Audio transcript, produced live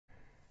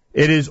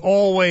It is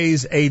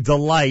always a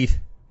delight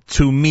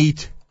to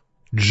meet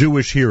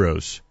Jewish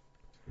heroes.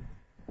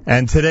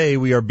 And today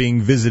we are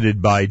being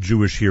visited by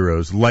Jewish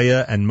heroes.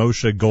 Leah and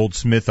Moshe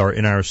Goldsmith are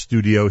in our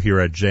studio here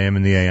at JM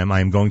in the AM.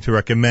 I am going to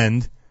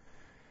recommend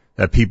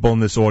that people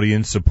in this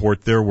audience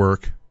support their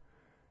work.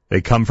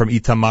 They come from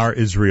Itamar,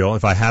 Israel.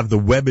 If I have the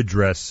web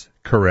address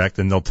correct,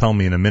 and they'll tell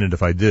me in a minute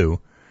if I do,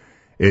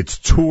 it's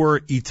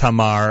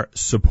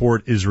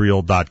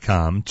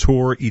touritamar.supportisrael.com.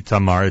 Tour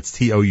Itamar, it's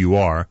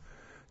T-O-U-R.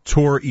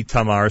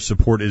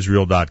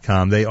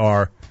 touritamar.supportisrael.com. They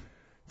are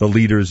the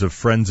leaders of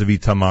Friends of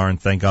Itamar,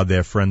 and thank God they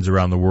have friends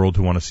around the world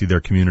who want to see their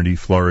community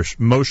flourish.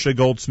 Moshe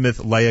Goldsmith,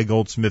 Leah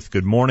Goldsmith,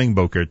 good morning.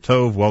 Boker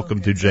Tov, welcome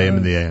to JM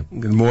in the AM.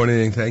 Good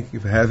morning. Thank you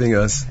for having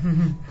us.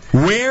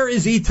 Where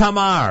is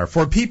Itamar?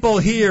 For people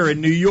here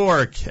in New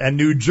York and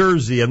New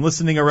Jersey and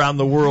listening around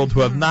the world who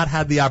have not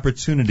had the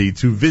opportunity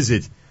to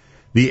visit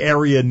the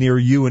area near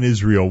you in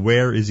Israel,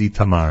 where is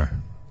Itamar?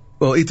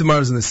 Well, Itamar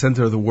is in the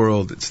center of the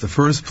world. It's the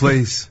first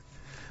place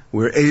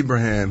where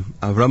Abraham,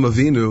 Avram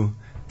Avinu,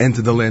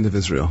 entered the land of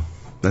Israel.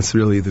 That's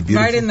really the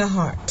beautiful... Right in the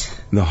heart.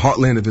 In the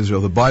heartland of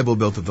Israel. The Bible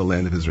built of the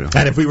land of Israel.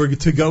 And if we were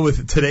to go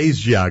with today's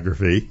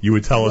geography, you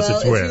would tell us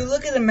it's where? If you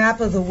look at a map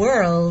of the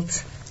world,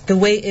 the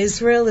way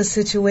Israel is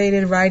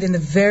situated right in the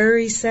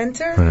very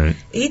center, right.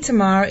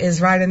 Itamar is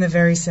right in the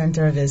very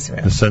center of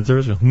Israel. The center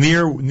of Israel?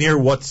 Near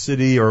what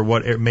city or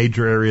what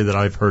major area that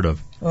I've heard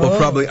of? Well,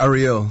 probably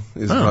Ariel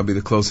is probably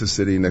the closest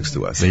city next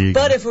to us.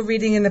 But if we're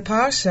reading in the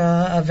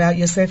Parsha about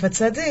Yosef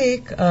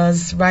HaTzadik,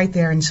 it's right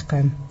there in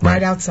Shechem,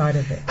 right outside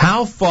of it.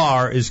 How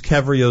far is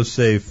Kever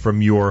Yosef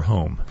from your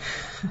home?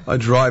 A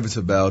drive, it's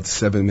about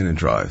 7-minute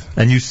drive.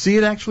 And you see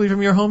it actually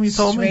from your home, you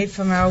told me? Straight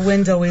from our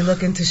window, we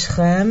look into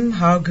Shechem,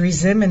 Har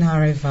Grizim, and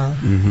Har Eval.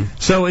 Mm-hmm.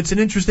 So it's an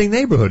interesting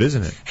neighborhood,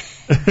 isn't it?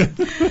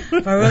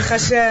 Baruch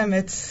Hashem,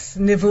 it's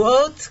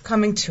Nivuot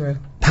coming true.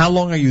 How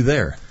long are you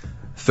there?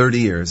 30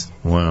 years.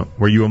 Wow.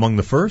 Were you among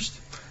the first?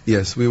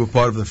 Yes, we were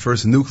part of the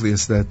first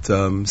nucleus that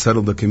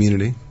settled the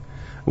community.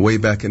 Way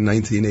back in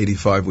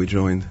 1985 we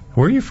joined.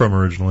 Where are you from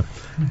originally?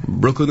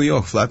 Brooklyn, New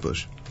York,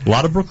 Flatbush. A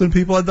lot of Brooklyn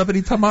people end up in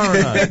Itamar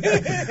or not?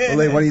 Well,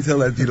 why don't you tell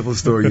that beautiful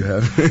story you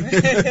have?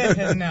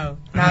 No,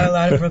 not a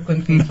lot of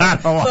Brooklyn people.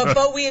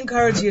 But we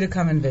encourage you to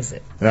come and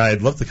visit.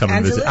 I'd love to come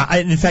and visit.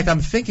 In fact,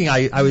 I'm thinking,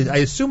 I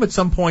assume at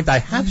some point I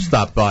have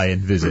stopped by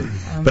and visit.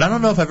 But I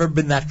don't know if I've ever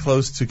been that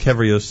close to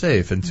Kever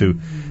Yosef and to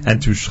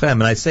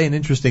Shechem. And I say an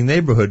interesting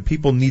neighborhood.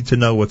 People need to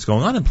know what's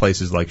going on in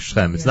places like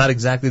Shechem. It's not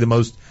exactly the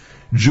most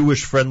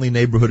Jewish-friendly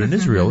neighborhood in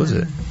Israel, is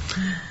it?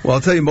 Well,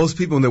 I'll tell you, most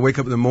people, when they wake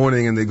up in the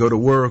morning and they go to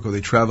work or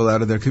they travel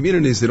out of their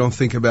communities, they don't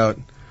think about,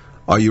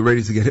 are you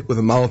ready to get hit with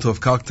a Molotov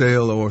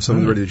cocktail, or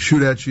someone ready to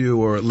shoot at you,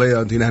 or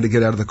Leah, do you know how to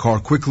get out of the car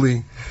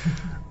quickly?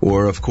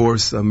 Or, of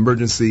course,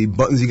 emergency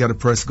buttons you got to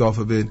press, God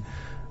forbid.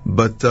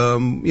 But,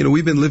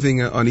 we've been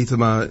living on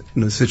Itamar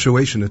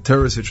in a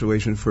terrorist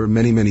situation for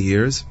many, many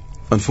years.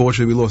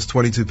 Unfortunately, we lost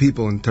 22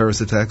 people in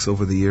terrorist attacks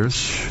over the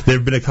years. There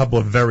have been a couple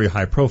of very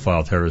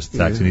high-profile terrorist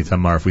attacks in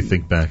Itamar, if we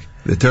think back.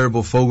 The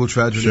terrible Fogel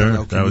tragedy in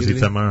our community. That was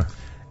Itamar.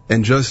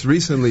 And just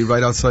recently,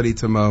 right outside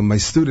Itamar, my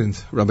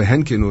student, Rabbi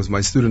Henkin, was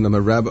my student. I'm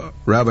a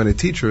rabbi and a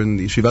teacher in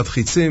the Yeshivat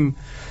Chitzim,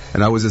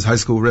 and I was his high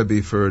school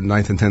rebbe for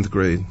 9th and 10th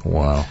grade.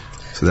 Wow.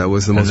 So that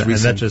was the most recent.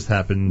 And that just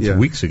happened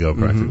weeks ago,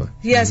 practically.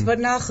 Yes, but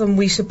Nachum,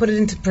 we should put it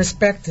into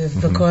perspective,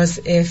 because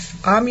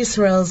if Am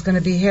Yisrael is going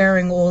to be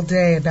hearing all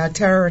day about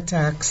terror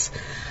attacks,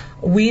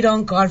 we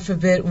don't, God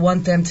forbid,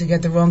 want them to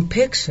get the wrong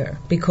picture.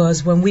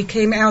 Because when we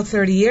came out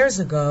 30 years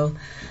ago,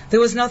 there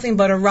was nothing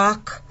but a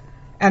rock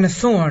and a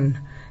thorn,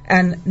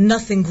 and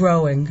nothing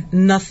growing,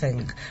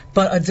 nothing.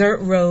 But a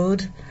dirt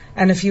road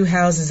and a few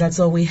houses, that's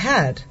all we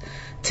had.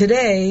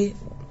 Today,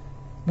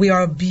 we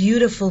are a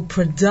beautiful,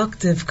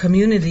 productive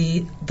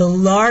community, the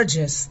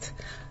largest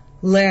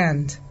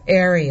land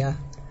area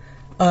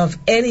of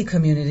any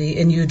community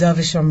in Yehuda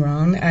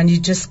v'Shomron, and you're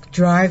just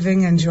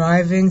driving and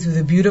driving through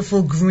the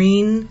beautiful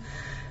green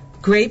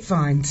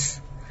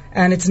grapevines.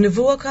 And it's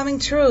Nevuah coming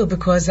true,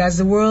 because as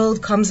the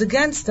world comes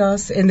against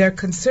us in their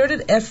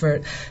concerted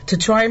effort to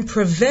try and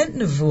prevent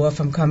Nevuah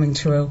from coming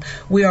true,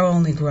 we are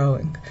only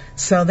growing.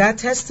 So that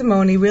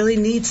testimony really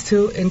needs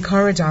to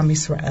encourage Am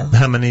Yisrael.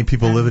 How many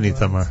people live in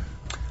Itamar?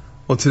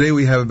 Well, today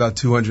we have about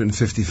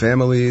 250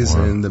 families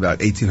and about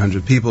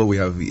 1,800 people. We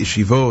have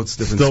yeshivot,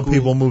 different Still schools.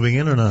 People moving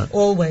in or not?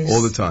 Always.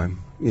 All the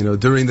time.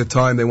 During the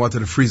time they wanted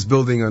to freeze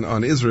building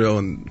on Israel,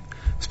 and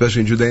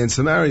especially in Judea and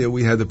Samaria,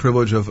 we had the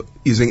privilege of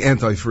using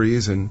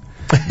antifreeze. And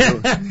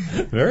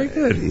very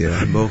good.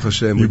 Yeah, Baruch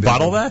Hashem. You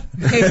bottle that?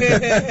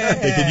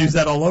 They could use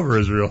that all over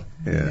Israel.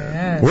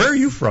 Yeah. Where are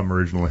you from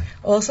originally?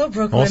 Also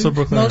Brooklyn.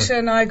 Moshe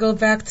and I go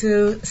back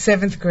to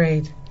 7th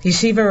grade.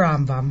 Yeshiva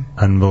Rambam.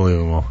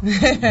 Unbelievable.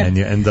 And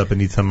you end up in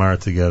Itamar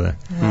together.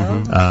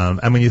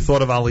 And when you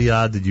thought of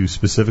Aliyah, did you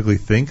specifically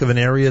think of an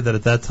area that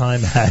at that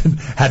time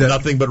had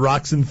nothing but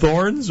rocks and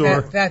thorns?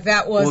 Or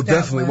that was... Well,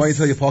 definitely. Why don't you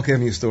tell your Park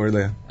Avenue story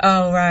there?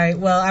 Oh, right.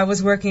 Well, I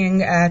was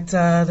working at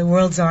the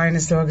World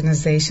Zionist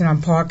Organization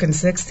on Park and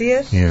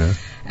 60th.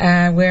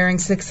 Yeah. Wearing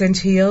 6-inch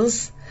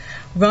heels,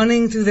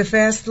 running through the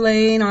fast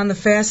lane on the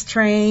fast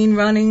train,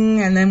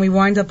 running, and then we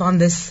wind up on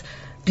this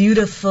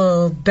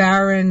beautiful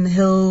barren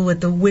hill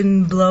with the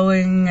wind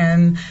blowing,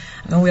 and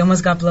we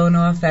almost got blown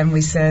off, and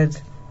we said,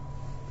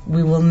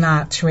 we will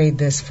not trade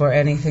this for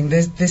anything.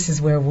 This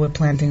is where we're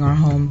planting our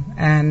home,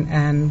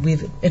 and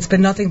it's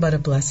been nothing but a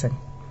blessing.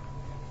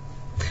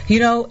 You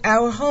know,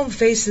 our home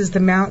faces the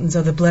mountains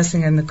of the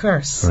blessing and the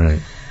curse. Right.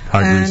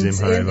 Har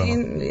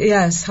Gerizim,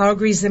 yes, Har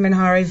Gerizim and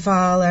Har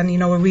Eival, and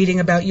we're reading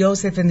about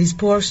Yosef in these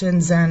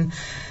portions, and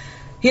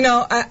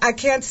I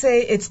can't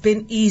say it's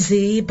been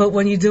easy, but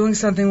when you're doing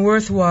something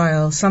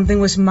worthwhile, something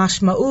with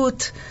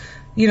mashma'ut,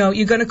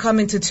 you're going to come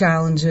into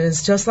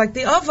challenges, just like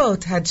the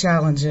Avot had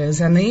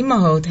challenges and the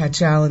Imahot had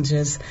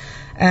challenges.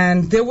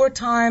 And there were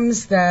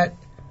times that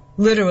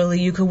literally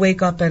you could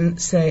wake up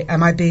and say,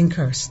 am I being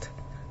cursed?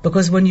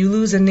 Because when you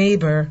lose a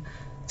neighbor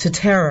to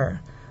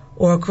terror,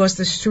 or across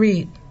the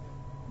street,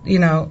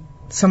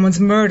 someone's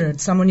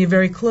murdered, someone you're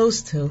very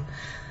close to,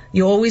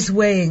 you're always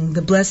weighing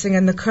the blessing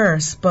and the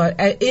curse. But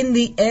in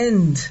the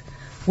end,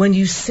 when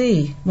you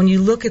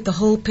look at the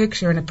whole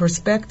picture in a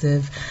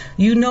perspective,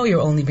 you're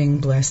only being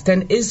blessed,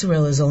 and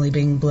Israel is only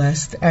being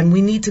blessed, and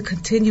we need to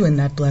continue in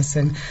that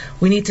blessing.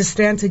 We need to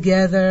stand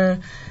together.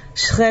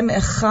 Shem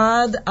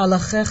echad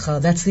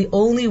alachecha. That's the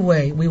only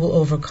way we will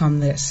overcome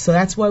this. So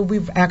that's why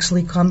we've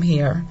actually come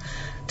here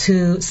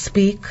to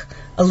speak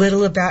a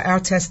little about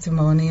our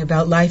testimony,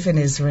 about life in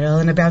Israel,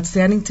 and about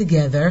standing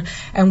together,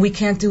 and we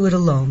can't do it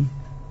alone.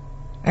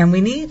 And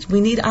we need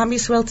Am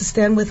Yisrael to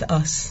stand with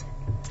us.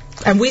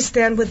 And we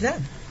stand with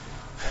them.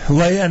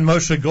 Leah and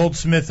Moshe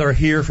Goldsmith are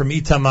here from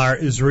Itamar,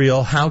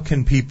 Israel. How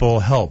can people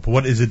help?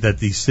 What is it that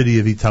the city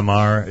of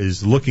Itamar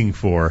is looking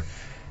for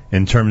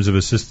in terms of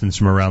assistance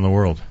from around the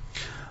world?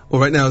 Well,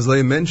 right now, as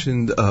Leah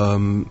mentioned,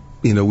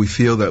 we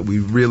feel that we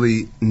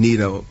really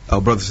need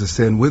our brothers to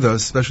stand with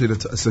us, especially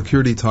at a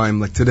security time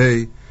like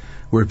today,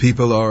 where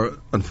people are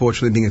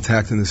unfortunately being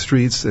attacked in the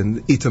streets.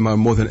 And Itamar,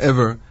 more than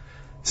ever,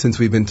 since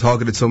we've been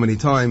targeted so many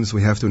times,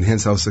 we have to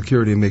enhance our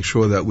security and make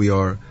sure that we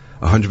are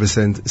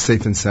 100%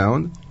 safe and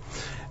sound.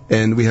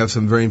 And we have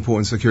some very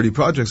important security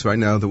projects right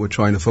now that we're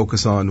trying to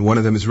focus on. One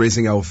of them is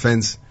raising our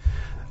fence.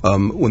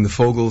 When the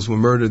Fogels were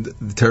murdered,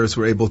 the terrorists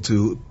were able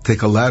to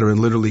take a ladder and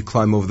literally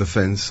climb over the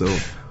fence. So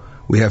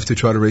we have to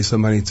try to raise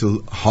some money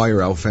to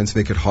higher our fence,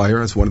 make it higher.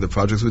 That's one of the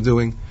projects we're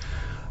doing.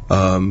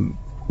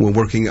 We're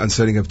working on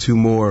setting up 2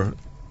 more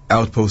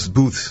outpost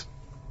booths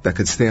that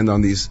could stand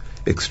on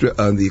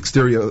the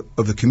exterior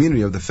of the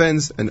community of the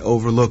fence and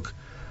overlook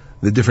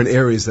the different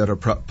areas that are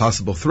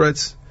possible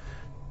threats.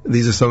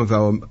 These are some of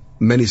our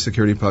many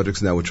security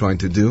projects now we're trying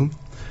to do,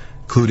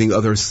 including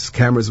other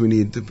cameras. We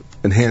need to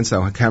enhance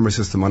our camera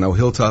system on our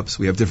hilltops.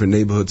 We have different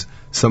neighborhoods.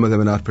 Some of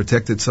them are not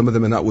protected. Some of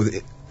them are not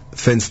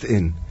fenced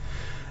in.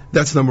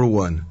 That's number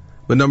one.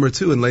 But number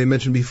two, and Leah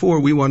mentioned before,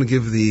 we want to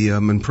give the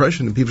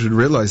impression, and people should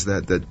realize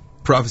that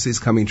prophecy is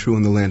coming true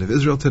in the land of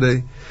Israel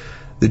today.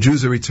 The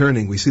Jews are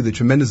returning. We see the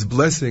tremendous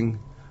blessing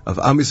of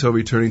Am Yisrael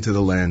returning to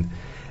the land.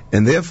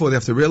 And therefore, they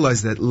have to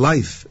realize that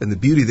life and the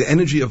beauty, the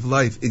energy of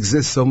life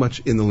exists so much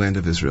in the land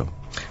of Israel.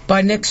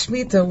 By next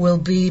Shemitah will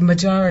be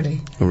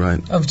majority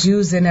of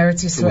Jews in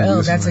Eretz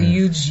Yisrael. That's a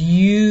huge,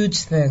 huge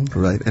thing.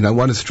 Right. And I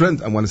want to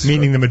strengthen.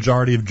 Meaning the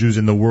majority of Jews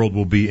in the world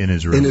will be in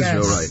Israel. In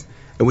Israel, right.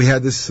 And we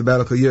had this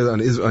sabbatical year on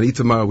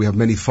Itamar. We have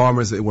many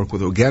farmers that work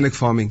with organic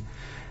farming.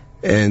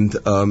 And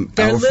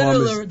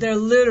they're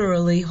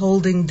literally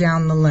holding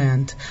down the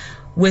land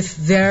with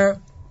their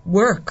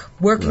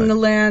working the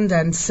land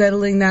and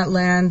settling that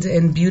land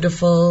in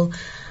beautiful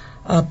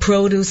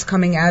produce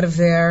coming out of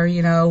there.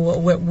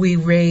 We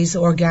raise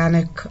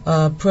organic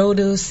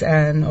produce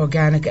and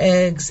organic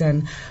eggs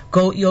and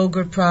goat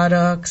yogurt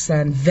products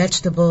and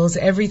vegetables,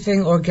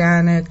 everything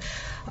organic.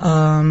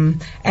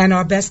 And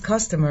our best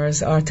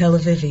customers are Tel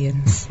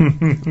Avivians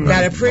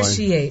that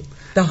appreciate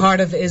the heart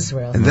of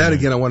Israel. And that,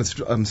 again, I want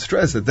to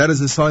stress that is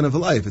a sign of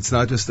life. It's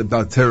not just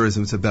about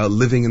terrorism. It's about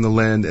living in the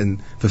land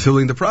and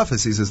fulfilling the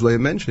prophecies, as Leah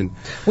mentioned.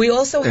 We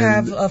also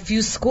have a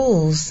few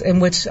schools in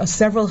which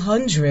several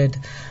hundred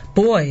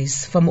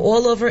boys from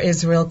all over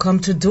Israel come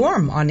to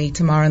dorm on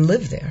Itamar and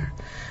live there.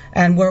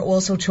 And we're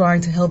also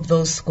trying to help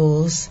those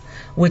schools,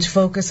 which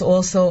focus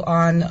also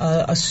on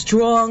a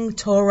strong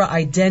Torah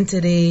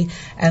identity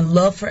and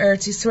love for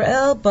Eretz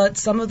Yisrael. But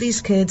some of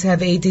these kids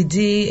have ADD,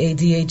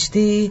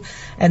 ADHD,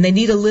 and they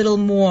need a little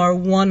more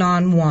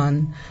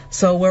one-on-one.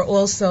 So we're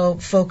also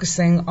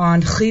focusing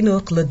on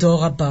Chinuch L'Dor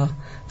Haba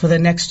for the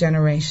next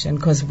generation,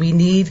 because we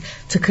need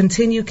to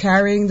continue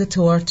carrying the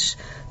torch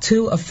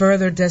to a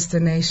further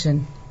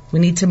destination. We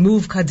need to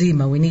move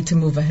kadima. We need to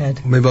move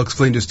ahead. Maybe I'll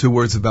explain just 2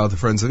 words about the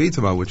Friends of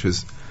Itamar, which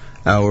is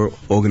our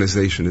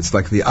organization. It's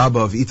like the Abba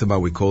of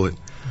Itamar, we call it.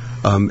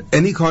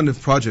 Any kind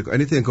of project,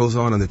 anything that goes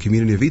on in the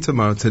community of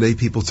Itamar, today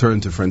people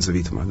turn to Friends of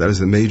Itamar. That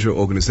is a major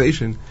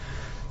organization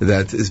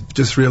that is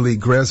just really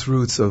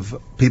grassroots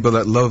of people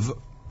that love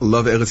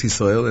Eretz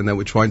Yisrael, and that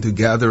we're trying to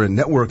gather and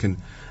network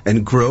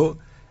and grow.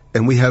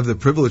 And we have the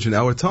privilege in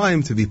our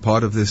time to be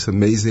part of this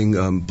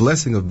amazing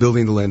blessing of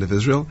building the land of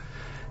Israel.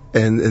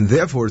 And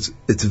therefore,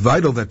 it's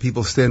vital that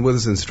people stand with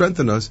us and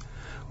strengthen us.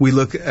 We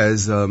look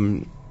as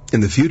in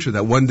the future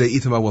that one day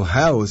Itamar will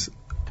house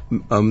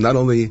not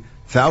only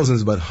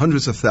thousands but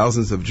hundreds of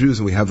thousands of Jews,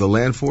 and we have the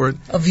land for it.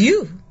 Of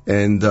you.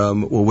 And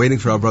we're waiting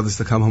for our brothers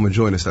to come home and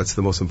join us. That's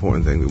the most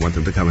important thing. We want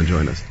them to come and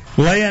join us.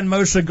 Leah and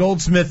Moshe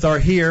Goldsmith are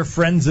here,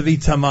 Friends of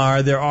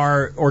Itamar. There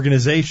are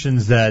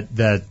organizations that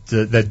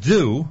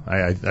do,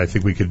 I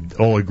think we could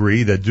all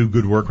agree, that do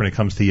good work when it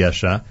comes to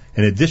Yesha.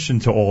 In addition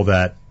to all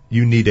that,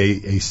 you need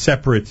a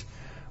separate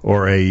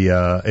or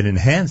an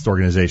enhanced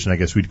organization, I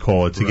guess we'd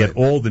call it, to get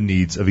all the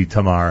needs of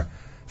Itamar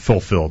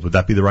fulfilled. Would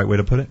that be the right way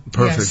to put it?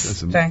 Perfect.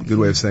 Yes, That's a good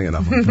way of saying it.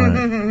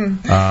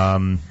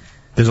 Right.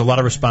 There's a lot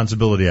of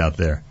responsibility out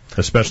there,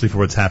 especially for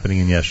what's happening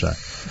in Yesha.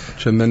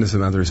 Tremendous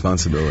amount of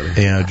responsibility.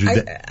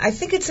 I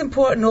think it's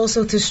important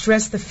also to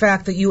stress the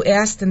fact that you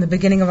asked in the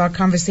beginning of our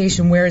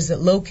conversation, where is it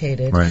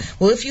located? Right.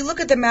 Well, if you look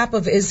at the map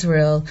of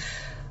Israel,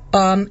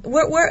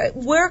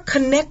 we're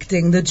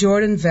connecting the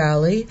Jordan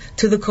Valley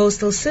to the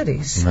coastal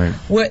cities. Right.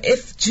 Where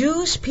if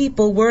Jewish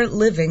people weren't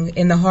living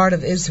in the heart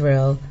of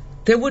Israel,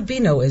 there would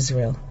be no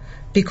Israel.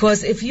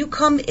 Because if you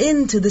come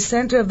into the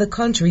center of the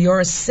country,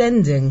 you're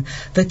ascending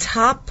the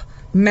top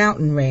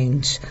mountain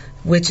range,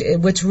 which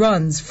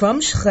runs from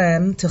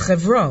Shechem to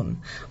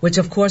Hebron, which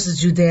of course is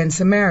Judea and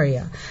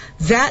Samaria.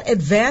 That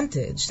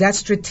advantage, that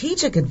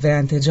strategic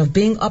advantage of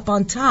being up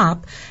on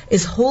top,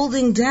 is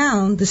holding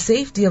down the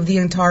safety of the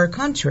entire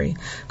country.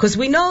 Because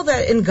we know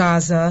that in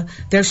Gaza,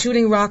 they're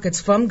shooting rockets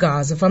from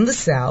Gaza, from the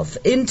south,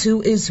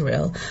 into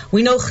Israel.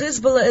 We know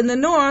Hezbollah in the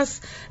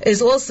north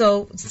is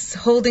also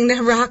holding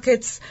their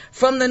rockets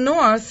from the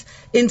north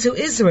into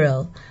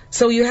Israel.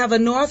 So you have a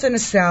north and a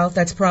south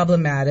that's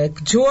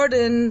problematic.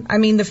 Jordan,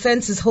 the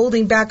fence is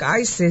holding back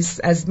ISIS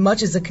as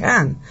much as it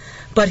can.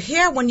 But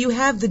here, when you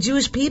have the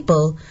Jewish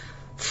people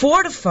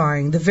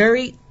fortifying the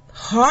very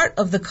heart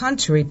of the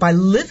country by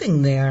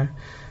living there,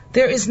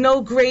 there is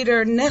no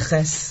greater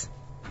neches.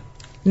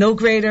 No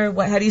greater,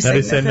 how do you say How do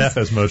you say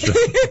nefes, Moshe?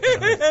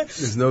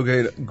 There's no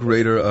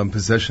greater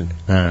possession.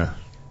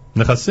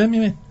 Nechasim, you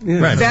mean?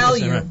 Yeah. Right.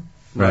 Value.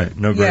 Right,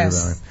 no greater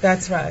yes, value.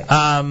 That's right.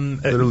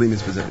 Literally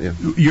means possession,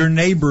 yeah. Your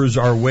neighbors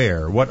are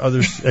where? What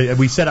others?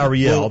 We said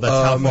Ariel, that's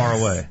how far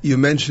away? You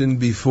mentioned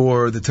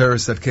before the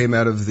terrorists that came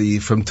out of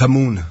from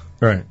Tamun.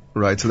 Right.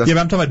 Right, so that's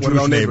I'm talking about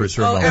Jewish neighbors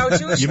for a moment. Our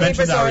Jewish you neighbors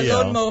mentioned are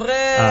Ariel. Elon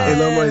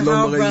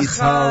Moreh,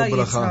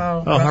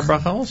 Yitzhak, Har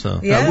Bracha also.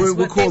 Yes,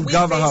 we're called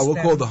Gavaha.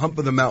 We're called the hump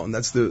of the mountain.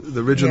 That's the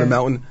ridge of the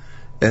mountain.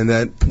 And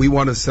that we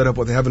want to set up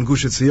what they have in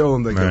Gush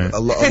Etzion, like a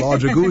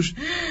larger Gush.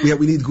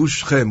 We need Gush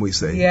Shechem, we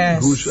say.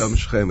 Yes. Gush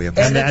Shechem.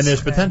 And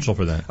there's potential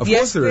for that. Of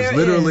course there is.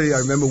 Literally, I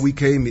remember we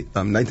came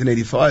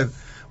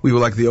 1985. We were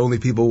like the only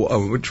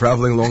people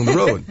traveling along the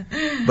road.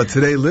 But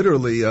today,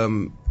 literally,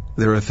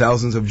 there are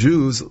thousands of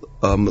Jews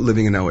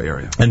living in our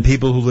area. And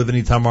people who live in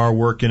Itamar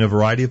work in a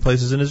variety of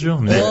places in Israel?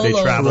 They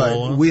travel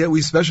all over?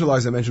 We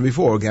specialize, I mentioned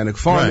before, organic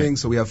farming,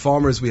 so we have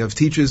farmers, we have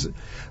teachers,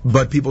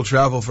 but people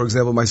travel. For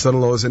example, my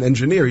son-in-law is an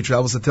engineer. He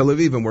travels to Tel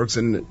Aviv and works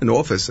in an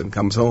office and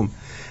comes home.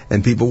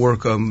 And people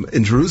work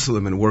in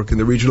Jerusalem and work in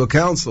the regional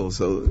council.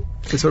 So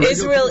it's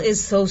Israel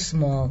is so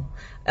small.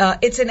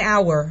 It's an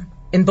hour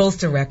in both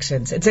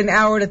directions. It's an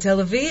hour to Tel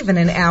Aviv and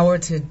an hour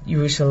to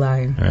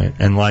Yerushalayim. Right.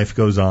 And life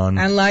goes on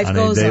on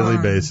a daily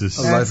basis.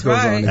 That's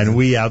right. And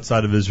we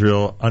outside of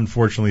Israel,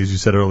 unfortunately, as you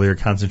said earlier,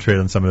 concentrate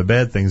on some of the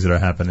bad things that are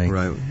happening.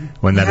 Right.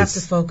 We have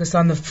to focus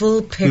on the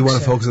full picture. We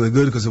want to focus on the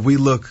good, because if we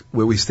look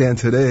where we stand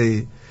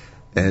today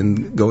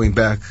and going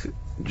back,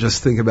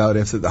 just think about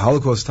after the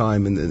Holocaust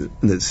time and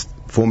the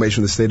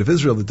formation of the State of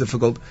Israel, the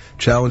difficult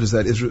challenges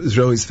that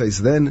Israelis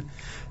faced then.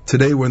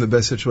 Today we're in the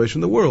best situation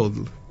in the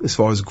world as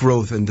far as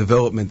growth and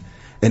development,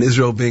 and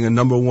Israel being a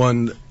number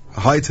one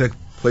high-tech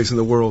place in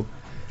the world.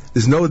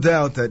 There's no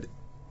doubt that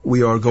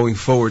we are going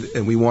forward,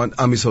 and we want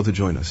Am Yisrael to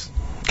join us.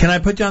 Can I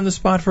put you on the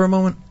spot for a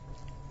moment?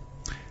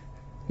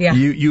 Yeah.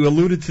 You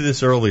alluded to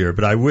this earlier,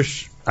 but I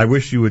wish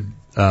you would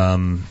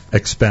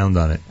expound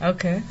on it.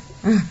 Okay.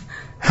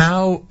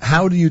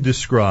 How do you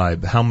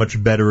describe how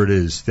much better it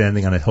is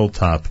standing on a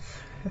hilltop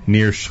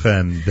near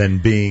Shechem than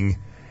being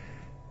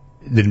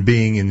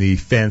in the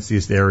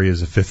fanciest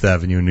areas of Fifth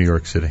Avenue in New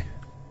York City?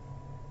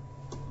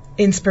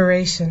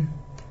 Inspiration.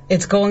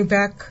 It's going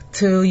back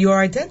to your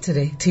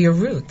identity, to your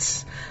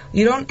roots.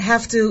 You don't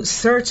have to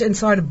search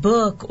inside a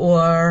book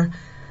or,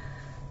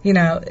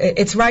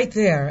 it's right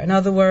there. In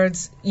other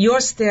words, you're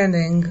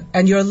standing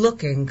and you're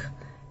looking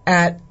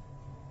at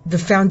the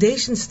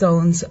foundation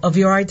stones of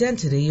your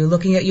identity. You're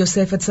looking at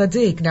Yosef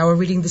HaTzadik. Now we're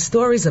reading the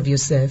stories of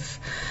Yosef.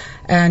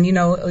 And,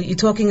 you're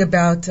talking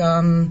about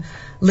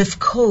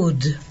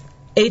Lifkod,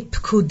 Eit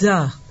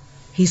Pkuda.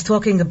 He's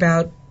talking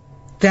about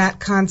that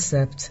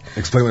concept.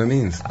 Explain what it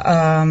means.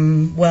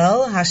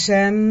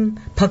 Hashem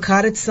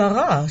Pakadet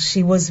Sarah.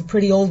 She was a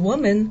pretty old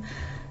woman,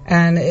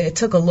 and it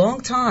took a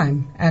long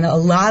time and a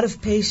lot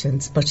of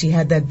patience, but she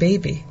had that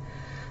baby.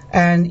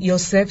 And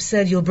Yosef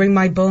said, "You'll bring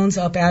my bones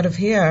up out of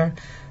here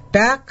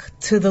back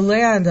to the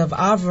land of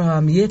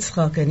Avraham,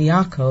 Yitzchak, and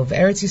Yaakov.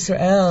 Eretz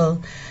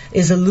Yisrael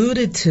is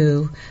alluded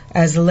to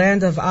as the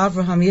land of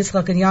Avraham,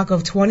 Yitzchak, and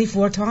Yaakov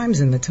 24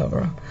 times in the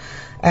Torah.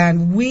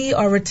 And we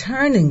are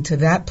returning to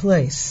that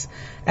place.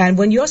 And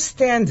when you're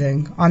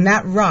standing on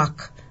that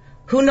rock,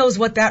 who knows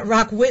what that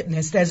rock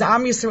witnessed as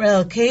Am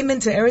Yisrael came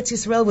into Eretz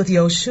Yisrael with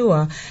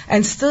Yoshua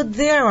and stood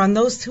there on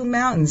those two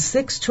mountains,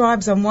 6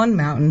 tribes on one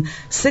mountain,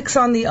 6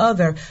 on the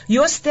other.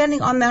 You're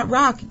standing on that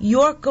rock.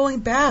 You're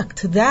going back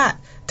to that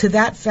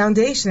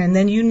foundation. And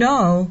then you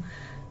know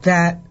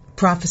that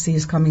prophecy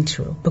is coming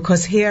true.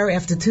 Because here,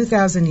 after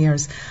 2,000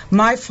 years,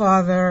 my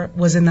father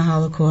was in the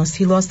Holocaust.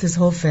 He lost his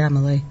whole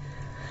family.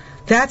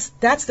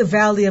 That's the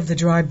valley of the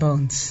dry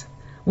bones.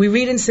 We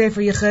read in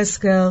Sefer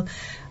Yechezkel,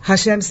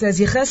 Hashem says,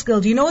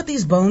 Yechezkel, do you know what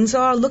these bones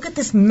are? Look at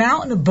this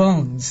mountain of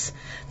bones.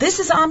 This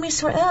is Am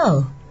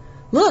Yisrael.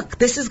 Look,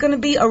 this is going to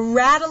be a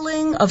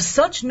rattling of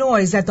such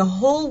noise that the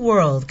whole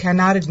world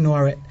cannot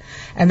ignore it.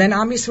 And then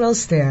Am Yisrael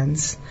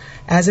stands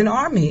as an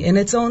army in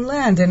its own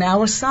land, and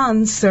our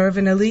sons serve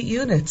in elite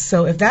units.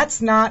 So if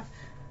that's not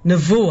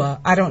Nevuah,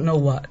 I don't know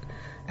what.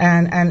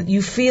 And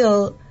you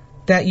feel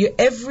that you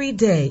every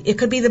day, it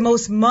could be the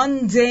most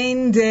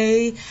mundane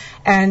day,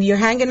 and you're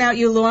hanging out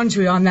your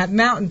laundry on that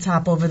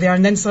mountaintop over there,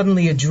 and then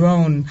suddenly a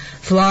drone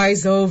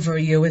flies over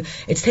you.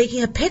 It's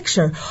taking a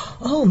picture.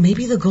 Oh,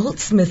 maybe the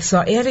goldsmiths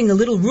are adding a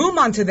little room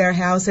onto their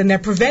house, and they're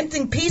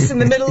preventing peace in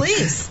the Middle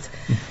East.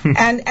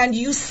 And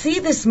you see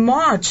this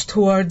march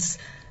towards,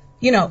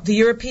 the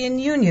European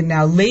Union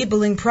now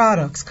labeling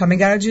products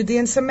coming out of Judea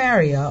and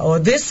Samaria, or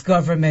this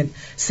government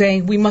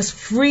saying we must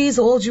freeze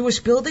all Jewish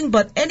building,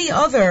 but any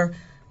other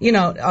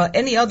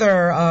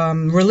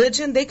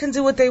religion, they can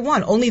do what they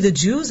want. Only the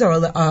Jews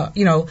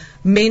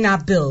may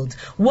not build.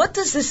 What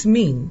does this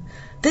mean?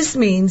 This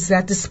means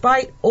that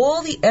despite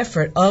all the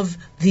effort of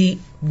the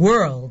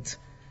world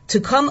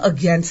to come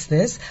against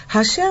this,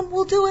 Hashem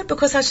will do it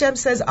because Hashem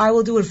says, I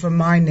will do it for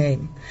my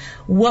name.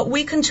 What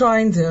we can try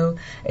and do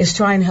is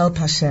try and help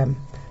Hashem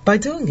by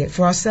doing it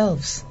for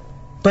ourselves.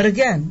 But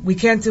again, we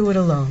can't do it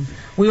alone.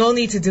 We all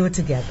need to do it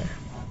together.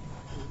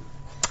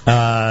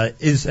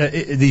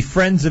 The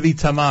Friends of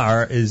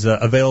Itamar is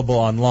available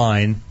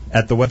online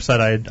at the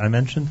website I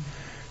mentioned,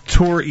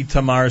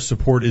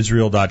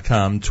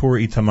 touritamar.supportisrael.com,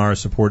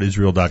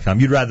 touritamar.supportisrael.com.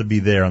 You'd rather be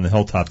there on the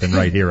hilltop than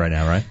right here right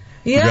now, right?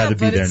 Yeah, You'd rather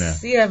be there now.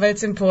 Yeah, but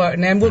it's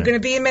important. And we're going to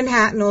be in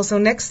Manhattan also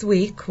next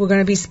week. We're going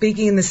to be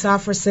speaking in the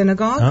Safra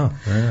Synagogue. Oh,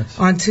 very nice.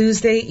 On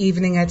Tuesday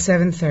evening at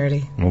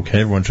 7:30.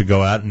 Okay, everyone should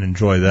go out and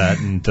enjoy that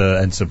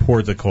and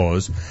support the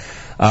cause.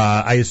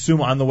 I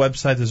assume on the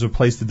website there's a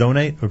place to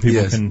donate where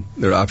people can...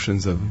 there are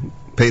options of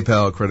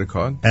PayPal, credit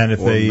card. And if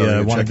they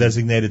want to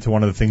designate it to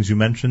one of the things you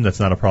mentioned,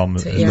 that's not a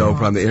problem. No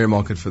problem. They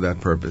earmark it for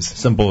that purpose.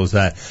 Simple as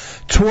that.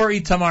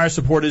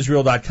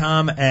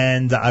 TorItamar.supportisrael.com,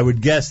 and I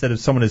would guess that if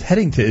someone is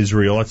heading to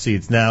Israel, let's see,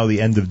 it's now the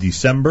end of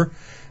December.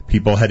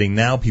 People heading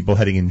now, people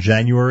heading in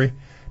January.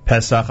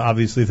 Pesach,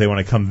 obviously, if they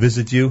want to come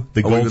visit you,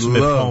 the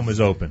Goldsmith home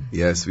is open.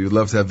 Yes, we would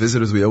love to have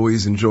visitors. We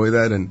always enjoy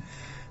that, and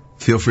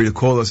feel free to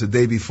call us a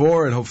day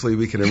before, and hopefully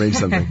we can arrange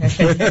something.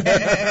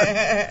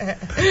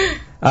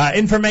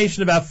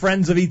 Information about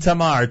Friends of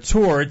Itamar,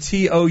 Tour,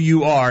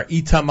 T-O-U-R,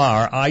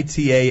 Itamar,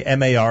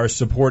 I-T-A-M-A-R,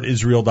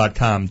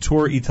 supportisrael.com,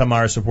 Tour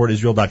Itamar,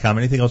 supportisrael.com.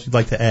 Anything else you'd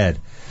like to add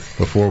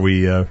before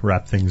we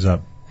wrap things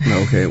up?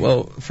 Okay,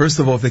 well, first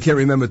of all, if they can't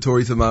remember Tour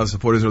Itamar,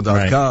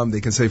 supportisrael.com, right, they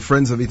can say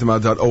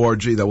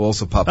friendsofitamar.org. That will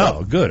also pop up.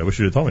 Oh, good. I wish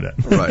you'd have told me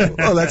that. Right.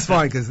 Well, that's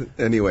fine, because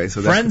anyway.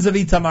 So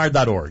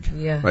friendsofitamar.org.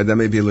 Yeah. Right, that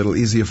may be a little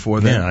easier for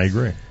them. Yeah, I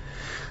agree.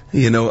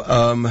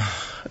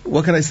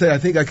 What can I say? I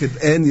think I could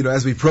end,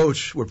 as we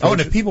approach. And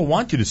if people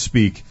want you to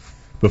speak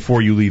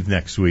before you leave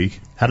next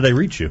week, how do they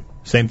reach you?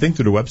 Same thing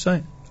through the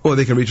website? Well,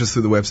 they can reach us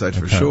through the website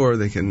for sure.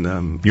 They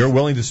can. You're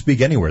willing to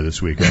speak anywhere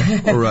this week,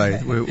 right? All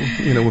right.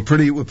 We're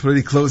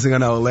pretty closing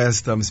on our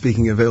last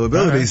speaking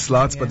availability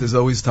slots, but there's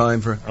always time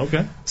for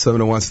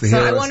someone who wants to hear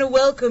us. So I want to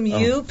welcome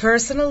you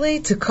personally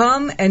to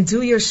come and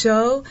do your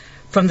show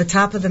from the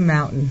top of the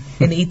mountain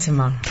in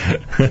Itamar.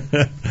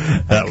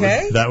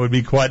 That would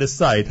be quite a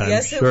sight.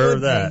 I'm sure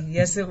of that.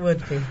 Yes, it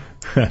would be.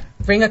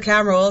 Bring a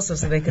camera also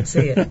so they can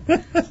see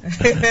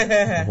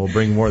it. We'll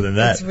bring more than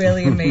that. It's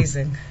really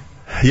amazing.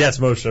 Yes,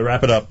 Moshe,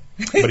 wrap it up.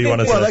 What do you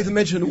want to say? I'd like to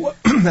mention,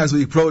 as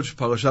we approach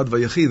Parashat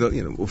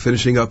Vayechi, we're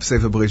finishing up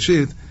Sefer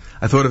Bereshit.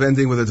 I thought of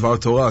ending with a Dvar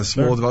Torah,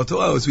 small Dvar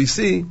Torah. As we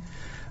see,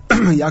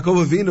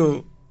 Yaakov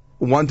Avinu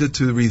wanted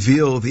to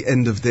reveal the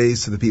end of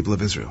days to the people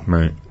of Israel.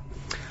 Right.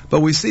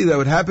 But we see that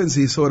what happens,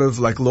 he sort of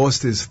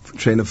lost his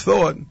train of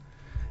thought.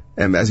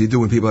 And as you do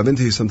when people have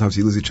interviews, sometimes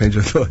you lose your train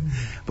of thought.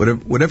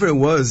 But whatever it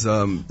was,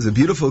 there's a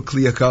beautiful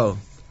Kli Yakar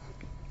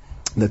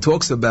that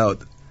talks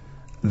about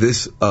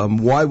this,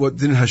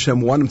 didn't Hashem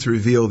want him to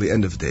reveal the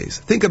end of days?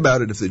 Think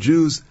about it. If the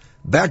Jews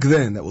back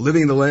then that were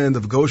living in the land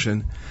of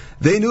Goshen,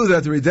 they knew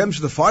that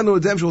the final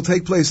redemption will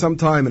take place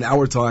sometime in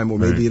our time, or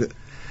maybe,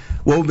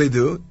 what would they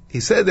do? He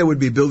said they would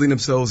be building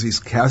themselves these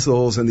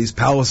castles and these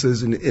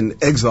palaces in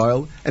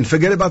exile and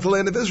forget about the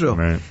land of Israel.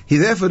 Right. He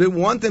therefore didn't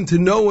want them to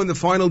know when the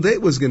final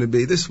date was going to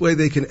be. This way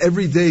they can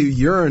every day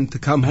yearn to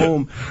come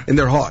home in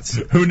their hearts.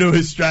 Who knew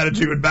his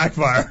strategy would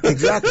backfire?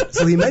 Exactly.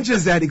 So he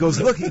mentions that. He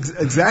goes, look,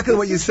 exactly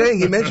what you're saying.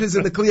 He mentions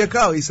in the Kli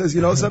Yakar. He says,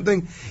 you know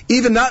something?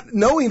 Even not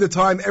knowing the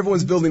time,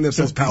 everyone's building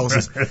themselves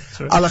palaces.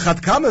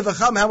 Alachat kama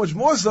v'cham, how much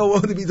more so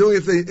what would they be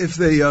doing if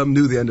they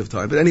knew the end of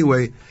time? But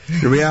anyway,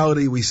 in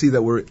reality, we see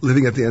that we're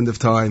living at the end of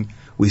time.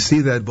 We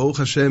see that Baruch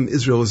Hashem,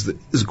 Israel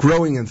is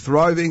growing and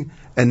thriving,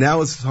 and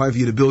now it's time for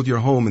you to build your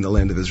home in the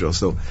land of Israel.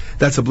 So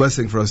that's a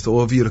blessing for us, to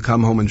all of you to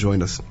come home and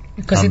join us.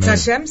 Because it's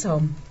Hashem's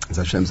home. It's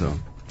Hashem's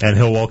home. And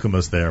He'll welcome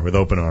us there with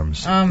open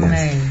arms.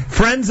 Amen.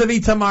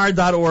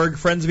 FriendsofItamar.org,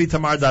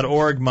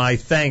 friendsofItamar.org. My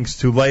thanks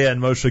to Leah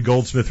and Moshe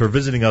Goldsmith for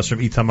visiting us from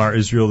Itamar,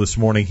 Israel this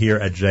morning here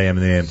at JM in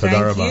the AM.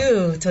 Thank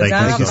you.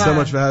 Thank you so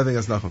much for having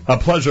us, Nachum. A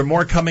pleasure.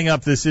 More coming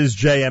up. This is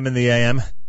JM in the AM.